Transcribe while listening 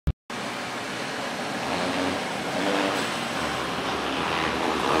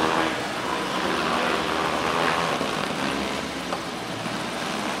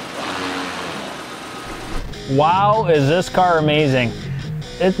Wow, is this car amazing.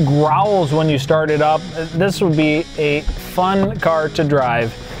 It growls when you start it up. This would be a fun car to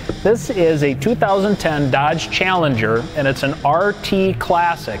drive. This is a 2010 Dodge Challenger, and it's an RT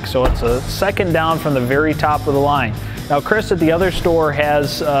Classic, so it's a second down from the very top of the line. Now, Chris at the other store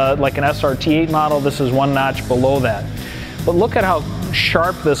has like an SRT8 model. This is one notch below that. But look at how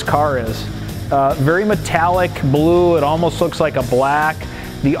sharp this car is. Very metallic blue. It almost looks like a black.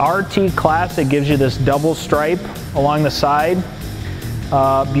 The RT Classic gives you this double stripe along the side.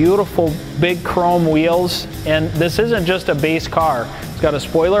 Beautiful big chrome wheels, and this isn't just a base car. It's got a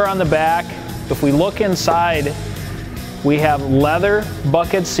spoiler on the back. If we look inside, we have leather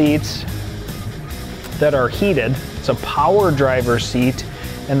bucket seats that are heated. It's a power driver seat,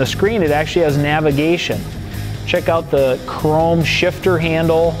 and the screen, it actually has navigation. Check out the chrome shifter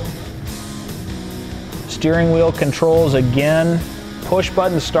handle, steering wheel controls again, push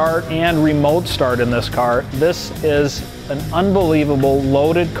button start and remote start in this car. This is an unbelievable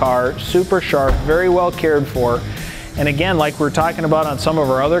loaded car, super sharp, very well cared for. And again, like we're talking about on some of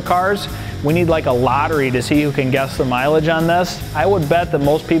our other cars, we need like a lottery to see who can guess the mileage on this. I would bet that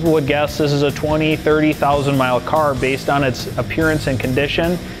most people would guess this is a 20, 30,000 mile car based on its appearance and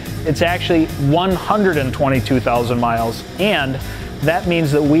condition. It's actually 122,000 miles, and that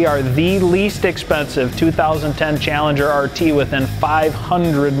means that we are the least expensive 2010 Challenger RT within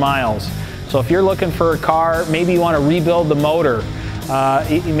 500 miles. So if you're looking for a car, maybe you want to rebuild the motor,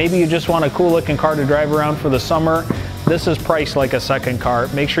 maybe you just want a cool looking car to drive around for the summer, this is priced like a second car.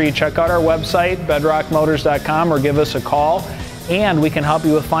 Make sure you check out our website, bedrockmotors.com, or give us a call, and we can help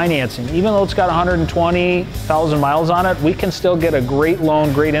you with financing. Even though it's got 120,000 miles on it, we can still get a great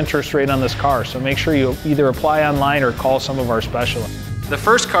loan, great interest rate on this car. So make sure you either apply online or call some of our specialists. The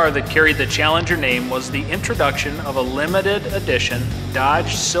first car that carried the Challenger name was the introduction of a limited edition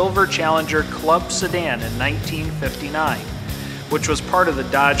Dodge Silver Challenger Club Sedan in 1959, which was part of the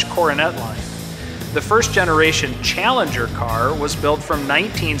Dodge Coronet line. The first generation Challenger car was built from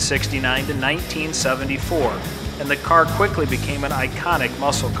 1969 to 1974, and the car quickly became an iconic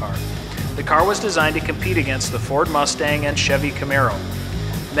muscle car. The car was designed to compete against the Ford Mustang and Chevy Camaro.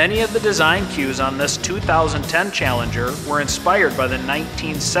 Many of the design cues on this 2010 Challenger were inspired by the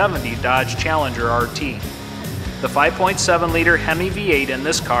 1970 Dodge Challenger RT. The 5.7-liter Hemi V8 in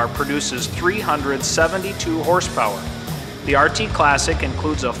this car produces 372 horsepower. The RT Classic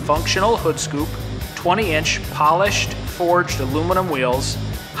includes a functional hood scoop, 20-inch polished forged aluminum wheels,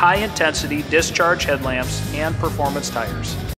 high-intensity discharge headlamps, and performance tires.